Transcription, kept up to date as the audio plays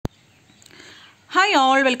Hi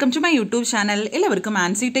all, welcome to my YouTube channel. എല്ലാവർക്കും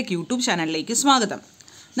Ancy tech YouTube ചാനലിലേക്ക് സ്വാഗതം.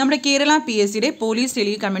 നമ്മുടെ കേരള PSCയുടെ പോലീസ്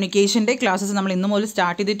ടെലികമ്മ്യൂണിക്കേഷൻ്റെ ക്ലാസ്സസ് നമ്മൾ ഇന്നു മുതൽ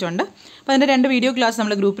സ്റ്റാർട്ട് ചെയ്തിട്ടുണ്ട്. അപ്പോൾ അതിൻ്റെ 2 വീഡിയോ ക്ലാസ്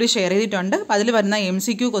നമ്മൾ ഗ്രൂപ്പിൽ ഷെയർ ചെയ്തിട്ടുണ്ട്. അപ്പോൾ അതിൽ വരുന്ന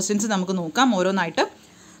MCQ ക്വസ്റ്റ്യൻസ് നമുക്ക് നോക്കാം ഓരോന്നായിട്ട്.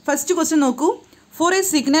 ഫസ്റ്റ് ക്വസ്റ്റ്യൻ നോക്കൂ. For a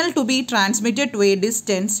signal to be transmitted to a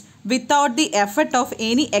distance without the effort of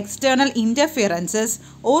any external interferences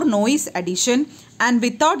or noise addition and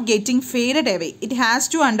without getting faded away, it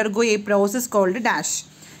has to undergo a process called dash.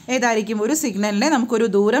 ഏതായിരിക്കും ഒരു സിഗ്നലിനെ നമുക്കൊരു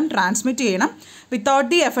ദൂരം transmit ചെയ്യണം without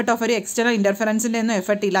the effort of ഒരു external ഇൻ്റർഫറൻസിൻ്റെ ഒന്നും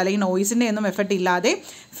effort ഇല്ല, അല്ലെങ്കിൽ നോയ്സിൻ്റെ ഒന്നും എഫർട്ട് ഇല്ലാതെ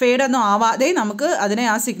ഫേഡൊന്നും ആവാതെ നമുക്ക് അതിനെ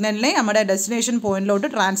ആ സിഗ്നലിനെ നമ്മുടെ ഡെസ്റ്റിനേഷൻ പോയിന്റിലോട്ട്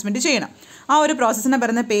ട്രാൻസ്മിറ്റ് ചെയ്യണം. ആ ഒരു പ്രോസസ്സിനെ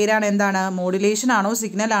പറയുന്ന പേരാണ് എന്താണ്? മോഡുലേഷൻ ആണോ,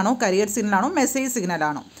 സിഗ്നലാണോ, കരിയർ സിഗ്നലാണോ, മെസ്സേജ്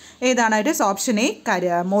സിഗ്നലാണോ? ഏതാണ്? It is option A,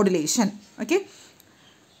 modulation. Okay,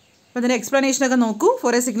 അപ്പോൾ അതിൻ്റെ എക്സ്പ്ലനേഷനൊക്കെ നോക്കൂ.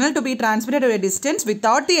 Four A signal to be transmitted to A distance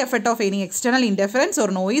without the effort of any external interference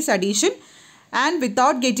or noise addition and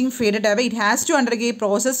without getting faded away, it has to undergo a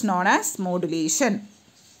process known as modulation.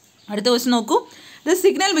 അടുത്ത question നോക്കൂ. The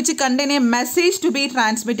signal which contain a message to be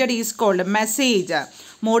transmitted is called message.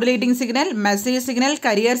 Modulating signal, message signal,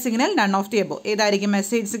 carrier signal, none of the above. ഏതായിരിക്കും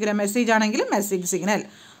message signal? Message ആണെങ്കിൽ message signal.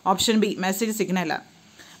 Option B, message signal.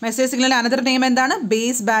 Message signal another name എന്താണ്?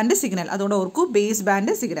 Base band signal. അതുകൊണ്ട് ഓർക്കൂ, base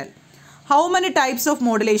band signal. How many types of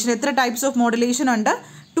modulation? എത്ര types of modulation ഉണ്ട്?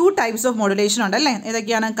 2 types of modulation ഉണ്ട് അല്ലേ?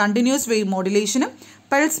 ഏതൊക്കെയാണ്? Continuous wave മോഡുലേഷനും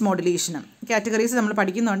pulse മോഡുലേഷനും. Categories നമ്മൾ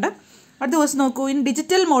പഠിക്കുന്നുണ്ട്. അടുത്ത ദിവസം നോക്കൂ. In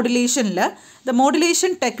digital മോഡുലേഷനിൽ the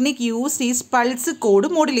modulation technique used is pulse code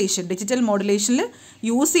modulation. Digital മോഡുലേഷനിൽ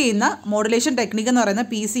use ചെയ്യുന്ന മോഡുലേഷൻ ടെക്നിക്ക് എന്ന് പറയുന്നത്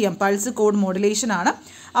PCM, പൾസ് കോഡ് മോഡുലേഷൻ ആണ്.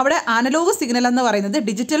 അവിടെ അനലോഗ് സിഗ്നൽ എന്ന് പറയുന്നത്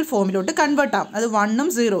ഡിജിറ്റൽ ഫോമിലോട്ട് കൺവേർട്ട് ആവും. അത് 1ഉം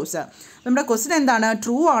 0s. നമ്മുടെ ക്വസ്റ്റ്യൻ എന്താണ്?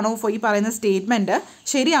 ട്രൂ ആണോ ഈ പറയുന്ന സ്റ്റേറ്റ്മെൻറ്റ്?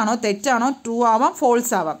 ശരിയാണോ തെറ്റാണോ? ട്രൂ ആവാം,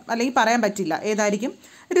 ഫോൾസ് ആവാം, അല്ലെങ്കിൽ പറയാൻ പറ്റില്ല. ഏതായിരിക്കും?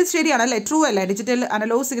 ഇത് ശരിയാണ് അല്ലേ? ട്രൂ അല്ലേ? Digital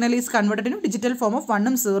analogue signal is converted in digital form of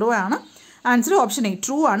 1ഉം 0 ആണ്. ആൻസർ ഓപ്ഷൻ എ,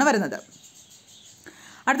 ട്രൂ ആണ് വരുന്നത്.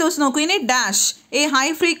 അടുത്ത ദിവസം നോക്കൂ. ഇനി dash A high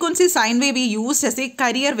frequency sine wave ഈ used S A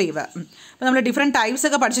career wave. അപ്പോൾ നമ്മൾ ഡിഫറെൻറ്റ് ടൈപ്സ്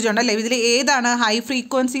ഒക്കെ പഠിച്ചിട്ടുണ്ടല്ലേ? ഇതിൽ ഏതാണ് high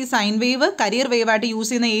frequency sine wave career വേവായിട്ട് use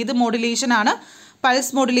ചെയ്യുന്ന ഏത് മോഡുലേഷൻ ആണ്?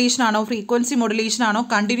 പൾസ് മോഡുലേഷൻ ആണോ, ഫ്രീക്വൻസി മോഡുലേഷൻ ആണോ,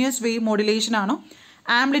 കണ്ടിന്യൂസ് വേവ് മോഡുലേഷൻ ആണോ,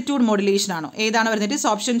 ആംപ്ലിറ്റ്യൂഡ് മോഡുലേഷൻ ആണോ? ഏതാണ് വരുന്നത്?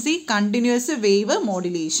 Option C, continuous wave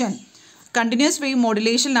modulation. Continuous wave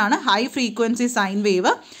മോഡുലേഷനിലാണ് high frequency sine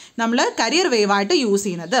wave നമ്മൾ കരിയർ വേവായിട്ട് യൂസ്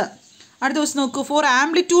ചെയ്യുന്നത്. അടുത്ത ദിവസം നോക്കൂ. ഫോർ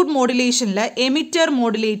ആംപ്ലിറ്റ്യൂഡ് മോഡുലേഷനിൽ എമിറ്റർ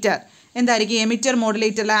മോഡുലേറ്റർ എന്തായിരിക്കും? എമിറ്റർ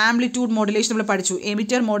മോഡുലേറ്ററിൽ ആംപ്ലിറ്റ്യൂഡ് മോഡുലേഷൻ നമ്മൾ പഠിച്ചു.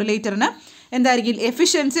 എമിറ്റർ മോഡുലേറ്ററിന് എന്തായിരിക്കും?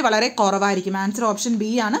 എഫിഷ്യൻസി വളരെ കുറവായിരിക്കും. ആൻസർ ഓപ്ഷൻ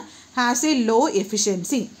ബി ആണ്, has A law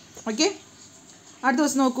efficiency. Okay, അടുത്ത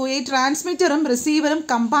ദിവസം നോക്കൂ. ഈ ട്രാൻസ്മിറ്ററും റിസീവറും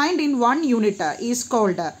combined in 1 unit is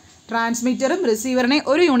called. ട്രാൻസ്മിറ്ററും റിസീവറിനെ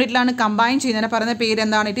ഒരു യൂണിറ്റിലാണ് കമ്പൈൻ ചെയ്യുന്നതിന് പറയുന്ന പേര്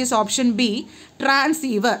എന്താണ്? It is option B,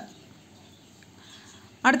 transceiver.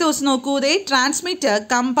 അടുത്ത ദിവസം നോക്കൂ. The transmitter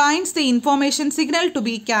combines the information signal to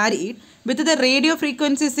be carried with the radio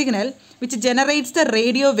frequency signal which generates the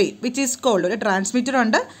radio wave which is called. ഒരു transmitter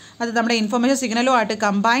ഉണ്ട്, അത് നമ്മുടെ ഇൻഫോർമേഷൻ സിഗ്നലുമായിട്ട്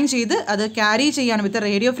കമ്പൈൻ ചെയ്ത് അത് ക്യാരി ചെയ്യാണ് വിത്ത്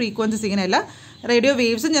radio frequency signal. Radio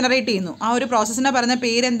വേവ്സും generate ചെയ്യുന്നു. ആ ഒരു പ്രോസസ്സിനെ പറയുന്ന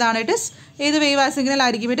പേര് എന്താണ്? ഇറ്റ് ഇസ് ഏത് വേവ് സിഗ്നൽ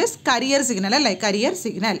ആയിരിക്കും? ഇറ്റ് ഇസ് കരിയർ സിഗ്നൽ അല്ലേ? Career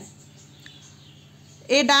signal.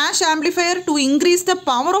 A dash amplifier to increase the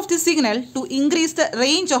power of the signal to increase the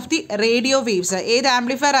range of the radio waves. ഏത്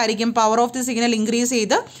ആംപ്ലിഫയർ ആയിരിക്കും power of the signal increase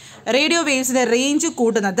ചെയ്ത് radio വേവ്സിൻ്റെ range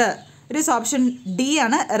കൂട്ടുന്നത്? It is option D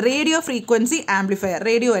ആണ്, radio frequency amplifier.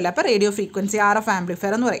 Radio അല്ല, അപ്പോൾ radio frequency RF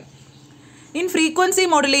amplifier എന്ന് പറയും. In frequency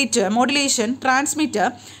modulation transmitter,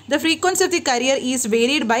 the frequency of the carrier is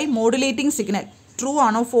varied by modulating signal. True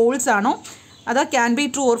ആണോ false ആണോ? അതോ can be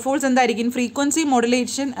true or false എന്തായിരിക്കും? Frequency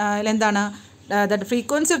modulation എന്താണ്? That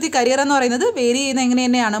frequency of the career എന്ന് പറയുന്നത് vary ചെയ്യുന്ന എങ്ങനെ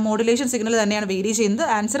തന്നെയാണ്? മോഡുലേഷൻ സിഗ്നൽ തന്നെയാണ് വേരി ചെയ്യുന്നത്.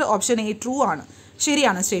 ആൻസർ ഓപ്ഷൻ എ, ട്രൂ ആണ്,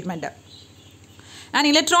 ശരിയാണ് statement. And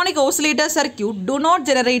electronic oscillator circuit do not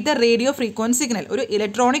generate the radio frequency signal. ഒരു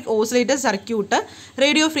electronic oscillator circuit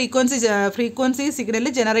radio frequency signal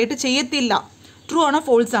generate ചെയ്യത്തില്ല. ട്രൂ ആണോ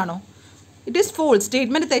ഫോൾസ് ആണോ? It is false.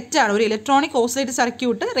 സ്റ്റേറ്റ്മെൻറ്റ് തെറ്റാണ്. ഒരു electronic oscillator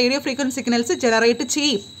circuit radio frequency signals generate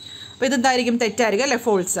ചെയ്യും. അപ്പോൾ ഇതെന്തായിരിക്കും? തെറ്റായിരിക്കും അല്ലേ?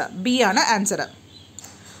 False. B ആണ് ആൻസർ.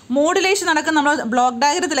 മോഡുലേഷൻ നടക്കുന്ന നമ്മൾ ബ്ലോക്ക്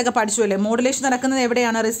ഡയഗ്രത്തിലൊക്കെ പഠിച്ചു അല്ലേ? മോഡുലേഷൻ നടക്കുന്നത്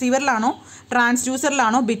എവിടെയാണ്? റിസീവറിലാണോ,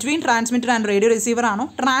 ട്രാൻസ്ഡ്യൂസറിലാണോ, between transmitter and radio receiver ആണോ?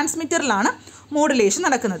 ട്രാൻസ്മിറ്ററിലാണ് മോഡുലേഷൻ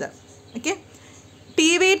നടക്കുന്നത്. Okay,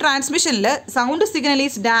 TV ട്രാൻസ്മിഷനിൽ sound signal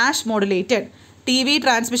is dash modulated. TV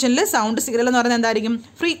ട്രാൻസ്മിഷനിൽ sound signal എന്ന് പറയുന്നത് എന്തായിരിക്കും?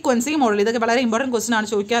 Frequency modulate. ഇതൊക്കെ വളരെ ഇമ്പോർട്ടൻറ്റ് ക്വസ്റ്റൻ ആണ്,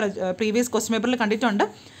 ചോദിക്കാറ്. പ്രീവിയസ് ക്വസ്റ്റൻ പേപ്പറിൽ കണ്ടിട്ടുണ്ട്.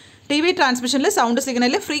 TV ട്രാൻസ്മിഷനിൽ sound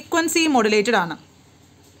signal frequency modulated ആണ്.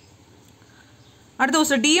 അടുത്ത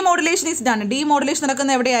ദിവസം ഡീമോഡുലേഷൻ ഈസ് ഡൺ. ഡീമോഡുലേഷൻ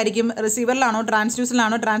നടക്കുന്നത് എവിടെയായിരിക്കും? റിസീവറിലാണോ,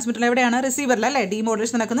 ട്രാൻസ്ഡ്യൂസറിലാണോ, ട്രാൻസ്മിറ്ററിൽ എവിടെയാണ്? റിസീവറിൽ അല്ലേ?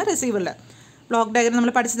 ഡീമോഡുലേഷൻ നടക്കുന്നത് റിസീവറിൽ. ബ്ലോക്ക് ഡയഗ്രം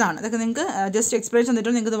നമ്മൾ പഠിച്ചതാണ്. ഇതൊക്കെ നിങ്ങൾക്ക് ജസ്റ്റ് എക്സ്പ്ലെയിൻ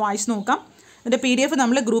ചെയ്തിട്ട് നിങ്ങൾക്ക് ഇത് വായിച്ച് നോക്കാം. ഇതിൻ്റെ PDF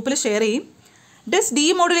നമ്മൾ ഗ്രൂപ്പിൽ ഷെയർ ചെയ്യും. This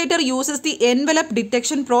demodulator uses the envelope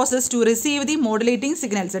detection process to receive the modulating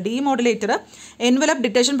signals. Demodulator envelope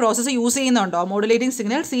detection process use ചെയ്യുന്നുണ്ടോ? മോഡുലേറ്റിംഗ്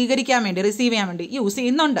സിഗ്നൽ സ്വീകരിക്കാൻ വേണ്ടി, റിസീവ് ചെയ്യാൻ വേണ്ടി യൂസ്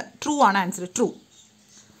ചെയ്യുന്നുണ്ട്. ട്രൂ ആണ് answer, true.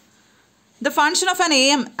 The function of an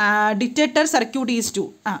AM detector circuit is to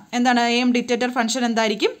എന്താണ് AM detector function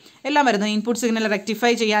എന്തായിരിക്കും? എല്ലാം വരുന്നത് ഇൻപുട്ട് സിഗ്നൽ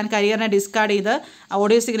റെക്ടിഫൈ ചെയ്യാൻ, കരിയറിനെ ഡിസ്കാർഡ് ചെയ്ത്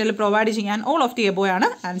ഓഡിയോ സിഗ്നൽ പ്രൊവൈഡ് ചെയ്യാൻ, ഓൾ ഓഫ് ദി എബോ ആണ്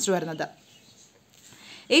ആൻസർ വരുന്നത്.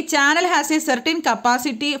 A channel has a certain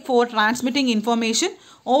capacity for transmitting information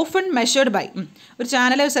often measured by ഒരു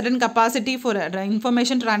ചാനൽ ഒരു certain capacity for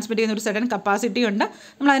information transmit ചെയ്യുന്ന ഒരു certain capacity ഉണ്ട്.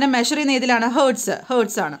 നമ്മൾ അതിനെ മെഷർ ചെയ്യുന്ന ഏതിലാണ്?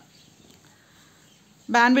 ഹേർട്സ് ആണ്.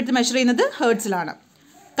 ബാൻഡ് വിഡ്ത്ത് മെഷർ ചെയ്യുന്നത് ഹേർട്സിലാണ്.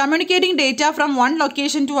 Communicating data from one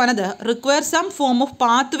location to another requires some form of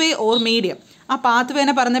pathway or medium. ആ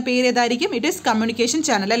പാത്വേനെ പറഞ്ഞ പേര് ഏതായിരിക്കും? ഇറ്റ് ഈസ് കമ്മ്യൂണിക്കേഷൻ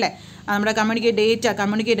ചാനൽ അല്ലേ? നമ്മുടെ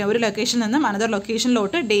കമ്മ്യൂണിക്കേറ്റ് ഒരു ലൊക്കേഷനിൽ നിന്നും അനദർ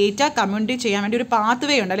ലൊക്കേഷനിലോട്ട് ഡേറ്റ കമ്മ്യൂണിക്കേറ്റ് ചെയ്യാൻ വേണ്ടി ഒരു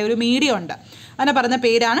പാത്വേ ഉണ്ട്, അല്ലെങ്കിൽ ഒരു മീഡിയം ഉണ്ട്. അതിനെ പറഞ്ഞ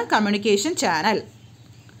പേരാണ് communication channel.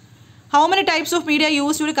 How many types of media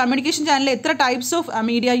use? ഒരു കമ്മ്യൂണിക്കേഷൻ ചാനലിൽ എത്ര ടൈപ്സ് ഓഫ്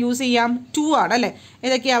മീഡിയ യൂസ് ചെയ്യാം? 2 ആണ് അല്ലേ?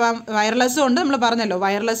 ഏതൊക്കെയാവാം? വയർലെസ്സും ഉണ്ട്, നമ്മൾ പറഞ്ഞല്ലോ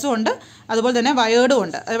വയർലെസ്സും ഉണ്ട്, അതുപോലെ തന്നെ വയേർഡും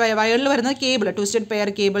ഉണ്ട്. വയേർഡിൽ വരുന്നത് കേബിൾ, ട്വിസ്റ്റഡ് പെയർ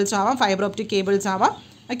കേബിൾസ് ആവാം, ഫൈബർ ഓപ്റ്റിക് കേബിൾസ് ആവാം.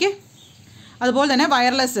 ഓക്കെ, അതുപോലെ തന്നെ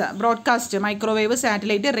wireless broadcast, microwave,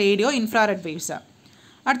 satellite, radio, infrared waves.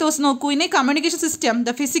 അടുത്ത ദിവസം നോക്കൂ. In A communication system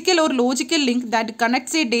the physical or logical link that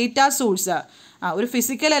connects A data source. ഒരു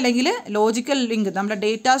ഫിസിക്കൽ അല്ലെങ്കിൽ ലോജിക്കൽ ലിങ്ക്, നമ്മുടെ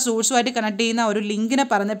ഡേറ്റ സോഴ്സുമായിട്ട് കണക്ട് ചെയ്യുന്ന ഒരു ലിങ്കിനെ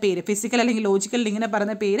പറഞ്ഞ പേര്, ഫിസിക്കൽ അല്ലെങ്കിൽ ലോജിക്കൽ ലിങ്കിനെ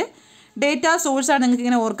പറഞ്ഞ പേര് ഡേറ്റ സോഴ്സാണ്. നിങ്ങൾക്ക്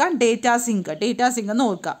ഇങ്ങനെ ഓർക്കാം, ഡേറ്റ സിങ്ക് എന്ന്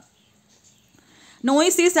ഓർക്കാം.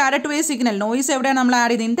 Noise is added to A signal. Noise എവിടെയാണ് നമ്മൾ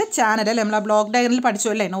ആഡ് ചെയ്തതിൻ്റെ ചാനൽ അല്ലേ? നമ്മൾ ആ ബ്ലോക്ക് ഡയഗ്രാമിൽ പഠിച്ചു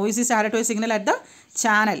അല്ലേ? Noise is added to A signal at the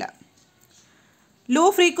channel. Low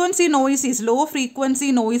frequency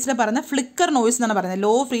നോയ്സിനെ പറയുന്നത് ഫ്ലിക്കർ നോയ്സ് എന്നാണ് പറയുന്നത്.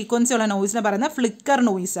 ലോ ഫ്രീക്വൻസി ഉള്ള നോയ്സിനെ പറയുന്നത്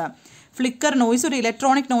ഫ്ലിക്കർ നോയ്സ് ഒരു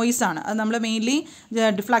ഇലക്ട്രോണിക് നോയ്സ് ആണ്. അത് നമ്മൾ മെയിൻലി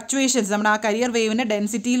ഫ്ലക്ച്വേഷൻസ്, നമ്മുടെ ആ കരിയർ വേവിൻ്റെ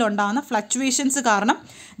ഡെൻസിറ്റിയിൽ ഉണ്ടാകുന്ന ഫ്ലക്ച്വേഷൻസ് കാരണം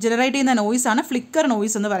ജനറേറ്റ് ചെയ്യുന്ന നോയ്സാണ് ഫ്ലിക്കർ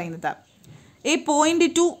നോയ്സ് എന്ന് പറയുന്നത്. A point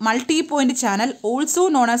to multi point channel also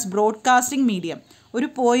known as broadcasting medium. ഒരു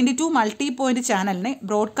പോയിൻ്റ് ടു മൾട്ടി പോയിൻ്റ് ചാനലിനെ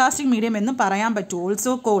ബ്രോഡ്കാസ്റ്റിംഗ് മീഡിയം എന്നും പറയാൻ പറ്റും.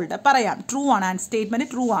 ഓൾസോ കോൾഡ് പറയാം. ട്രൂ ആണ്, ആൻഡ് സ്റ്റേറ്റ്മെൻറ്റ്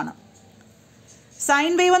ട്രൂ ആണ്.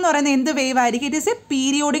 സൈൻ വേവ് എന്ന് പറയുന്നത് എന്ത് വേവ് ആയിരിക്കും? It is A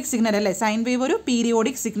periodic signal അല്ലേ? സൈൻ വേവ് ഒരു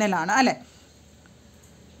പീരിയോഡിക് സിഗ്നലാണ് അല്ലേ?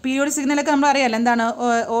 പീരിയോഡിക് സിഗ്നലൊക്കെ നമ്മൾ അറിയാമല്ലോ എന്താണ്?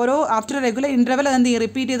 ഓരോ ആഫ്റ്റർ റെഗുലർ ഇൻ്റർവൽ എന്ത് ചെയ്യും?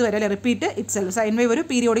 റിപ്പീറ്റ് ചെയ്ത് വരും അല്ലേ? Repeat it self. Sine wave ഒരു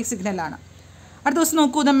പീരിയോഡിക് സിഗ്നലാണ്. അടുത്ത ദിവസം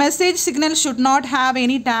നോക്കൂ. The message signal should not have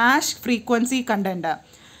any dash frequency content.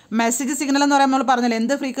 Message signal എന്ന് പറയുമ്പോൾ നമ്മൾ പറഞ്ഞില്ലേ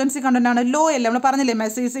എന്ത് ഫ്രീക്വൻസി കണ്ടൻ്റ് ആണ്? ലോ അല്ലേ? നമ്മൾ പറഞ്ഞില്ലേ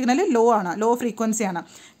മെസ്സേജ് സിഗ്നൽ ലോ ആണ്, ലോ ഫ്രീക്വൻസിയാണ്.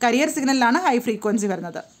 കരിയർ സിഗ്നലിലാണ് ഹൈ ഫ്രീക്വൻസി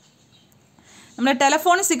വരുന്നത്. നമ്മുടെ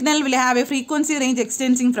telephonic signal will have A frequency range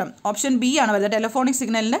എക്സ്റ്റെൻസിങ് from option B ആണ് വരുന്നത്. ടെലഫോണിക്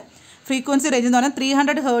സിഗ്നലിൻ്റെ ഫ്രീക്വൻസി റേഞ്ച് എന്ന് പറഞ്ഞാൽ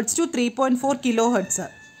 300 hertz to 3.4 kilo hertz.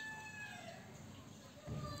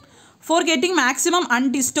 For getting maximum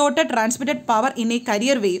undistorted transmitted power in a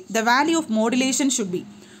carrier wave, the value of modulation should be.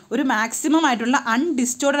 ഒരു maximum ആയിട്ടുള്ള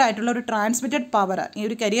അൺഡിസ്റ്റോർട്ടഡ് ആയിട്ടുള്ള ഒരു transmitted power ഈ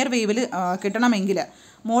ഒരു കരിയർ വേവിൽ കിട്ടണമെങ്കിൽ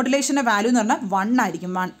മോഡുലേഷൻ്റെ വാല്യൂ എന്ന് പറഞ്ഞാൽ 1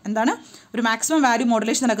 ആയിരിക്കും. എന്താണ്? ഒരു മാക്സിമം വാല്യൂ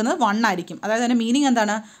മോഡുലേഷൻ നടക്കുന്നത് 1 ആയിരിക്കും. അതായത് അതിൻ്റെ മീനിങ്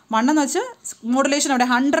എന്താണ്? 1 എന്ന് വെച്ചാൽ മോഡുലേഷൻ അവിടെ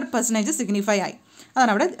 100% സിഗ്നിഫൈ ആയി.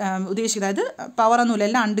 അതാണ് അവിടെ ഉദ്ദേശിക്കുന്നത്. അതായത് പവർ ഒന്നുമില്ല,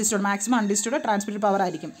 എല്ലാം അൺഡിസ്റ്റോർഡ്, മാക്സിമം അൺഡിസ്റ്റോർഡ് ട്രാൻസ്മിറ്റഡ് പവർ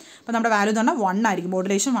ആയിരിക്കും. അപ്പോൾ നമ്മുടെ വാല്യൂ എന്ന് പറഞ്ഞാൽ 1 ആയിരിക്കും,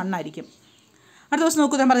 മോഡുലേഷൻ 1 ആയിരിക്കും. അടുത്ത ദിവസം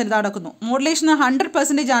നോക്കൂ, ഞാൻ പറഞ്ഞില്ല നടക്കുന്നു. മോഡുലേഷൻ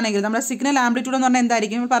 100% ആണെങ്കിൽ നമ്മുടെ സിഗ്നൽ ആംപ്ലിറ്റ്യൂഡ് എന്ന് പറഞ്ഞാൽ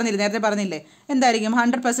എന്തായിരിക്കും? പറഞ്ഞില്ലേ, നേരത്തെ പറഞ്ഞില്ലേ എന്തായിരിക്കും?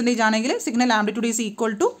 100% ആണെങ്കിൽ signal amplitude is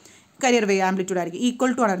equal to career wave amplitude ആയിരിക്കും.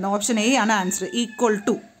 ഈക്വൽ ടു ആണ്. ഓപ്ഷൻ എ ആണ് answer, equal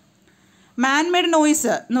to. Man-made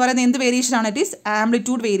noise എന്ന് പറയുന്നത് എന്ത് വേരിയേഷൻ ആണ്? It is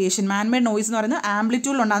amplitude variation. Man-made noise എന്ന് പറയുന്നത്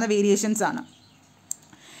ആംപ്ലിറ്റ്യൂഡിൽ ഉണ്ടാകുന്ന വേരിയേഷൻസ് ആണ്.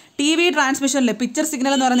 ടി വി ട്രാൻസ്മിഷനിൽ പിക്ചർ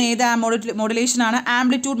സിഗ്നൽ എന്ന് പറയുന്നത് ഏത് മോഡുലേഷനാണ്?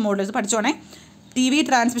 Amplitude modulation. പഠിച്ചോണേ, T V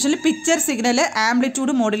ട്രാൻസ്മിഷനിൽ picture signal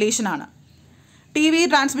amplitude modulation ആണ്. ടി വി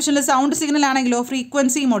ട്രാൻസ്മിഷനിൽ സൗണ്ട് സിഗ്നൽ ആണെങ്കിലോ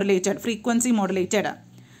ഫ്രീക്വൻസി മോഡുലേറ്റഡ്.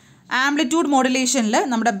 ആംപ്ലിറ്റ്യൂഡ് മോഡുലേഷനിൽ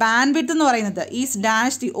നമ്മുടെ ബാൻഡ് വിഡ്ത്ത് എന്ന് പറയുന്നത് is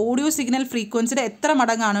dash the audio signal ഫ്രീക്വൻസിയുടെ എത്ര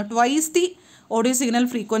മടങ്ങാണ്? Twice the audio signal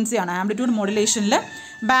ഫ്രീക്വൻസിയാണ്. Amplitude മോഡുലേഷനിൽ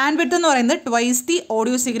band width എന്ന് പറയുന്നത് twice the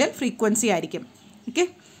audio signal frequency ആയിരിക്കും. ഓക്കെ,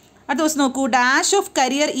 അടുത്ത ദിവസം നോക്കൂ. Dash of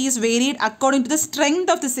career is varied according to the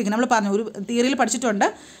strength of the signal. നമ്മൾ പറഞ്ഞു, ഒരു തിയറിയിൽ പഠിച്ചിട്ടുണ്ട്,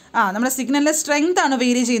 നമ്മുടെ സിഗ്നലിൻ്റെ സ്ട്രെങ്ത് ആണ്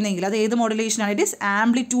വേരി ചെയ്യുന്നതെങ്കിൽ അത് ഏത് മോഡുലേഷനാണ്? ഇറ്റ് ഈസ്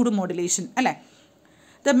ആംപ്ലിറ്റ്യൂഡ് മോഡുലേഷൻ അല്ലേ?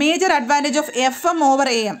 The major advantage of FM over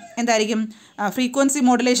AM എന്തായിരിക്കും? Frequency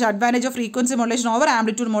modulation. Advantage of frequency modulation over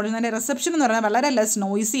amplitude modulation. അതിൻ്റെ റിസപ്ഷൻ എന്ന് പറയുന്നത് വളരെ ലെസ്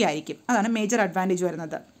നോയ്സി ആയിരിക്കും. അതാണ് മേജർ അഡ്വാൻറ്റേജ്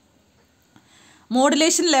വരുന്നത്.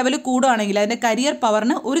 മോഡുലേഷൻ ലെവൽ കൂടുകയാണെങ്കിൽ അതിൻ്റെ കരിയർ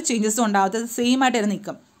പവറിന് ഒരു ചേഞ്ചസും ഉണ്ടാകാത്തത് സെയിം ആയിട്ട് തന്നെ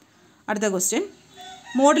നിൽക്കും. അടുത്ത question.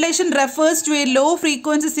 Modulation refers to A low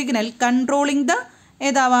frequency signal controlling the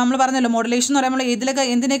ഏതാവാം? നമ്മൾ പറഞ്ഞല്ലോ മോഡുലേഷൻ എന്ന് പറയുമ്പോൾ ഏതിലൊക്കെ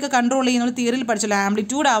എന്തിനെയൊക്കെ കൺട്രോൾ ചെയ്യുന്ന തിയറിയിൽ പഠിച്ചല്ലോ.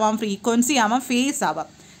 ആംപ്ലിറ്റ്യൂഡ് ആവാം, ഫ്രീക്വൻസി ആവാം, ഫേസ് ആവാം.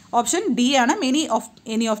 ഓപ്ഷൻ ഡി ആണ് എനി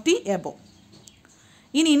ഓഫ് ദി എബോ.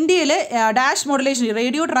 ഇനി ഇന്ത്യയിൽ ഡാഷ് മോഡുലേഷൻ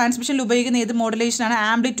റേഡിയോ ട്രാൻസ്മിഷനിൽ ഉപയോഗിക്കുന്ന ഏത് മോഡുലേഷനാണ്?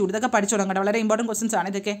 ആംപ്ലിറ്റ്യൂഡ്. ഇതൊക്കെ പഠിച്ചു തുടങ്ങട്ടെ, വളരെ ഇമ്പോർട്ടൻറ്റ് ക്വസ്റ്റൻസ് ആണ്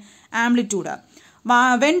ഇതൊക്കെ. Amplitude.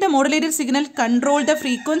 When the modulated signal control the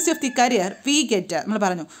frequency of the career we get. നമ്മൾ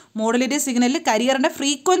പറഞ്ഞു മോഡുലേറ്റഡ് സിഗ്നലിൽ കരിയറിൻ്റെ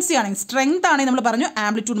ഫ്രീക്വൻസി ആണെങ്കിൽ സ്ട്രെങ്ത് ആണെങ്കിൽ നമ്മൾ പറഞ്ഞു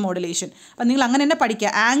ആംപ്ലിറ്റ്യൂഡ് മോഡുലേഷൻ. അപ്പം നിങ്ങൾ അങ്ങനെ തന്നെ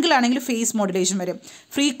പഠിക്കുക. ആംഗിൾ ആണെങ്കിൽ ഫേസ് മോഡുലേഷൻ വരും.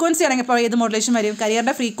 ഫ്രീക്വൻസി ആണെങ്കിൽ ഇപ്പോൾ ഏത് മോഡുലേഷൻ വരും?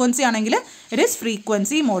 കരിയറിൻ്റെ ഫ്രീക്വൻസി ആണെങ്കിൽ it is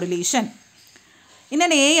frequency modulation. In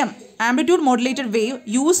an AM, amplitude modulated wave,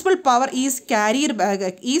 useful power is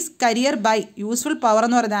carrier by useful power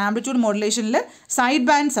എന്ന് പറയുന്നത് ആംപ്ലിറ്റ്യൂഡ് മോഡുലേഷനിൽ സൈഡ്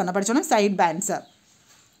ബാൻഡ്സ് ആണ്. പഠിച്ചോണം, side bands.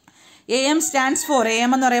 AM stands for,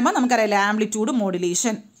 AM എന്ന് പറയുമ്പോൾ നമുക്കറിയില്ല amplitude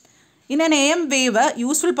modulation. In an AM wave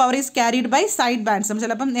useful power is carried by side bands. നമ്മൾ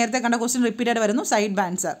ചിലപ്പം നേരത്തെ കണ്ട ക്വസ്റ്റ്യൻ റിപ്പീറ്റ് ആയിട്ട് വരുന്നു, സൈഡ്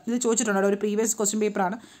ബാൻഡ്സ്. ഇത് ചോദിച്ചിട്ടുണ്ട്, ഒരു പ്രീവിയസ് ക്വസ്റ്റ്യൻ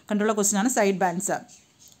പേപ്പറാണ് കണ്ടുള്ള ക്വസ്റ്റ്യൻ ആണ് സൈഡ് ബാൻഡ്സ്.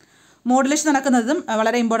 മോഡുലേഷൻ നടക്കുന്നതും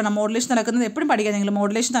വളരെ ഇമ്പോർട്ടൻ്റ് ആണ്. മോഡുലേഷൻ നടക്കുന്നത് എപ്പോഴും പഠിക്കുക നിങ്ങൾ.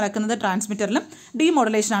 മോഡുലേഷൻ നടക്കുന്നത് ട്രാൻസ്മിറ്ററിലും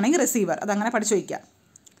ഡീമോഡുലേഷൻ ആണെങ്കിൽ റിസീവർ. അതങ്ങനെ പഠിച്ചു വയ്ക്കുക.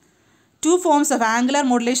 2 ഫോംസ് ഓഫ് ആംഗുലർ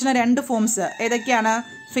മോഡുലേഷന് 2 ഫോംസ് ഏതൊക്കെയാണ്?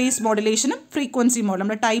 Face മോഡുലേഷനും frequency model.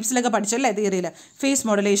 നമ്മൾ ടൈപ്സിലൊക്കെ പഠിച്ചല്ലേ തിയറിയിൽ, ഫേസ്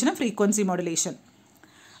മോഡുലേഷനും ഫ്രീക്വൻസി മോഡുലേഷൻ.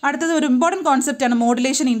 അടുത്തത് ഒരു ഇമ്പോർട്ടൻറ്റ് കോൺസെപ്റ്റാണ്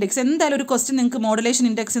മോഡുലേഷൻ ഇൻഡെക്സ്. എന്തായാലും ഒരു ക്വസ്റ്റ്യൻ നിങ്ങൾക്ക് മോഡുലേഷൻ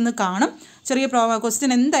ഇൻഡെക്സ് എന്ന് കാണും. ചെറിയ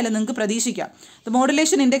ക്വസ്റ്റ്യൻ എന്തായാലും നിങ്ങൾക്ക് പ്രതീക്ഷിക്കാം.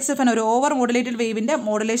 മോഡുലേഷൻ ഇൻഡെക്സ് ഓഫ് ഒരു ഓവർ മോഡുലേറ്റഡ് വേവിൻ്റെ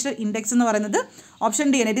മോഡുലേഷൻ ഇൻഡെക്സ് എന്ന് പറയുന്നത് ഓപ്ഷൻ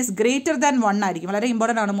ഡി ആണ്. ഇറ്റ് ഈസ് ഗ്രേറ്റർ ദാൻ 1 ആയിരിക്കും. വളരെ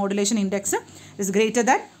ഇമ്പോർട്ടൻ്റ് ആണ് modulation index. It is greater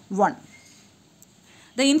than 1.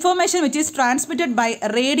 The information which is transmitted by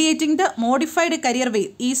radiating the modified carrier wave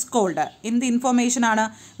is called. In the information ആണ്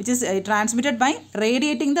which is transmitted by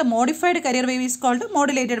radiating the modified carrier wave is called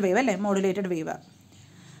modulated wave അല്ലേ? Modulated wave.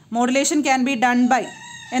 Modulation can be done by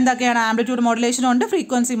എന്തൊക്കെയാണ്? Amplitude modulation ഉണ്ട്,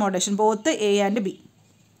 frequency modulation, both A and B.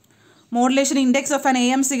 Modulation index of an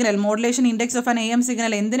AM signal. Modulation index of an AM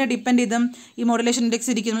signal എന്തിനെ depend ചെയ്തും ഈ modulation index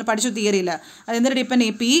ഇരിക്കും? നമ്മൾ പഠിച്ചു തിയറിയില്ല. അതെന്തിനെ depend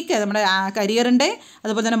ചെയ്യും? Peak, നമ്മുടെ കരിയറിൻ്റെ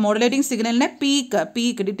അതുപോലെ തന്നെ modulating സിഗ്നലിൻ്റെ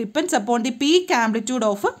peak depends upon the peak amplitude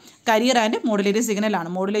of career and modulating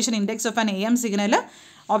സിഗ്നലാണ്. Modulation index of an AM signal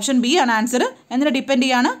option B ആണ് ആൻസർ. എന്തിനെ ഡിപ്പെൻഡ്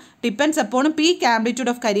ചെയ്യാണ്? Depends upon peak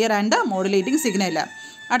amplitude of career and modulating signal.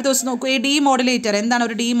 അടുത്ത ദിവസം നോക്കൂ, ഈ ഡി മോഡുലേറ്റർ എന്താണ്?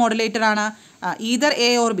 ഒരു ഡി മോഡുലേറ്റർ ആണ് ഈതർ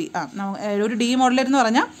എ ഓർ ബി. ഒരു ഡി മോഡുലേറ്റർ എന്ന്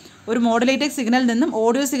പറഞ്ഞാൽ ഒരു മോഡുലേറ്റഡ് സിഗ്നലിൽ നിന്നും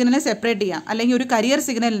ഓഡിയോ സിഗ്നലിനെ സെപ്പറേറ്റ് ചെയ്യാം, അല്ലെങ്കിൽ ഒരു കരിയർ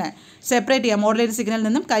സിഗ്നലിനെ സെപ്പറേറ്റ് ചെയ്യാം. മോഡുലേറ്റഡ് സിഗ്നലിൽ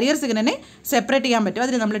നിന്നും കരിയർ സിഗ്നലിനെ സെപ്പറേറ്റ് ചെയ്യാൻ പറ്റും.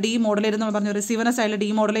 അതിന് നമ്മൾ ഡി മോഡുലേറ്റർ എന്ന് പറഞ്ഞു. റിസീവറിൻ്റെ സൈഡിൽ ഡി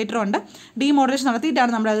മോഡുലേറ്റർ ഉണ്ട്. ഡി മോഡുലേഷൻ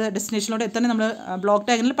നടത്തിയിട്ടാണ് നമ്മൾ അത് ഡെസ്റ്റിനേഷനിലോട്ട് എത്തുന്നത്. നമ്മൾ ബ്ലോക്ക്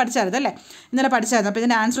ഡയഗ്രാമിൽ പഠിച്ചായിരുന്നു അല്ലേ? ഇന്നലെ പഠിച്ചായിരുന്നു. അപ്പോൾ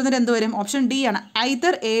ഇതിൻ്റെ ആൻസർ വന്നിട്ട് എന്ത് വരും? ഓപ്ഷൻ ഡി ആണ്,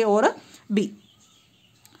 ഐതർ എ ഓർ ബി.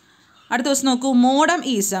 അടുത്ത ദിവസം നോക്കൂ, മോഡം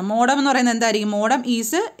ഈസ്. മോഡം എന്ന് പറയുന്നത് എന്തായിരിക്കും? Modem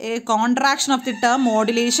is A contraction of the term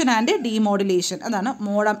modulation and demodulation. അതാണ്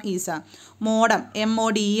മോഡം ഈസ്. മോഡം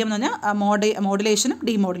MODEM എന്ന് പറഞ്ഞാൽ മോഡുലേഷനും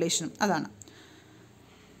ഡീമോഡുലേഷനും. അതാണ്.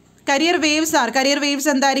 കരിയർ വേവ്സ്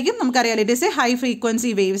എന്തായിരിക്കും? നമുക്കറിയാലോ, it is A high frequency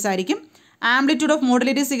waves ആയിരിക്കും. ആംപ്ലിറ്റ്യൂഡ് ഓഫ്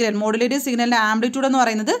മോഡുലേറ്റഡ് സിഗ്നലിൻ്റെ ആംപ്ലിറ്റ്യൂഡ് എന്ന്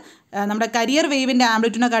പറയുന്നത് നമ്മുടെ കരിയർ വേവിൻ്റെ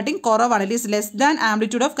ആംപ്ലിറ്റ്യൂഡിനെക്കാട്ടിയും കുറവാണ്. It is less than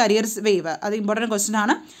amplitude of career wave. അത് ഇമ്പോർട്ടൻറ്റ് ക്വസ്റ്റൻ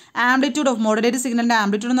ആണ്. ആംപ്ലിറ്റ്യൂഡ് ഓഫ് മോഡുലേറ്റഡ് സിഗ്നലിൻ്റെ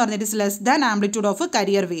ആംപ്ലിറ്റ്യൂഡ് എന്ന് പറഞ്ഞാൽ it is less than amplitude of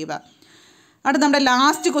career wave. അടുത്ത നമ്മുടെ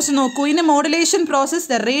ലാസ്റ്റ് ക്വസ്റ്റൻ നോക്കൂ. In modulation process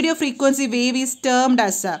the radio frequency wave is termed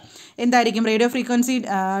as. എന്തായിരിക്കും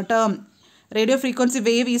radio frequency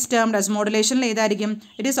wave is termed as? മോഡുലേഷനിൽ ഏതായിരിക്കും?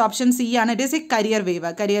 It is option C ആണ്. It is A career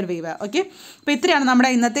wave. Okay, അപ്പോൾ ഇത്രയാണ് നമ്മുടെ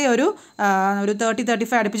ഇന്നത്തെ ഒരു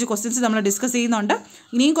 30-35 അടുപ്പിച്ച് ക്വസ്റ്റ്യൻസ് നമ്മൾ ഡിസ്കസ് ചെയ്യുന്നുണ്ട്.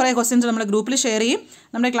 ഇനിയും കുറേ ക്വസ്റ്റ്യൻസ് നമ്മൾ ഗ്രൂപ്പിൽ ഷെയർ ചെയ്യും.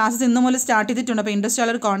 നമ്മുടെ ക്ലാസ്സസ് ഇന്ന് മുതൽ സ്റ്റാർട്ട് ചെയ്തിട്ടുണ്ട്. അപ്പോൾ ഇൻട്രസ്റ്റ്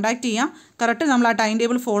ഉള്ളവർ കോൺടാക്ട് ചെയ്യാം. കറക്റ്റ് നമ്മൾ ആ ടൈം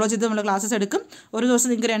ടേബിൾ ഫോളോ ചെയ്ത് നമ്മൾ ക്ലാസ്സസ് എടുക്കും. ഒരു ദിവസം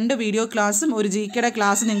നിങ്ങൾക്ക് 2 വീഡിയോ ക്ലാസ്സും ഒരു GKയുടെ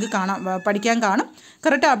ക്ലാസ് നിങ്ങൾക്ക് പഠിക്കാൻ കാണും.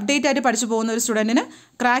 കറക്റ്റ് അപ്ഡേറ്റ് ആയിട്ട് പഠിച്ചു പോകുന്ന ഒരു സ്റ്റുഡൻറ്റിന്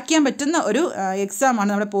ക്രാക്ക് ചെയ്യാൻ പറ്റുന്ന ഒരു എക്സാമാണ്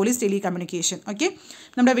നമ്മുടെ പോലീസ് ടെലികമ്മ്യൂണിക്കേഷൻ. ഓക്കെ,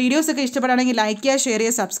 നമ്മുടെ വീഡിയോസൊക്കെ ഇഷ്ടപ്പെടുകയാണെങ്കിൽ ലൈക്ക് ചെയ്യുക, ഷെയർ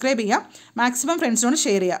ചെയ്യുക, സബ്സ്ക്രൈബ് ചെയ്യുക, മാക്സിമം ഫ്രണ്ട്സിനോട്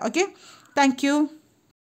ഷെയർ ചെയ്യുക. Okay, thank you.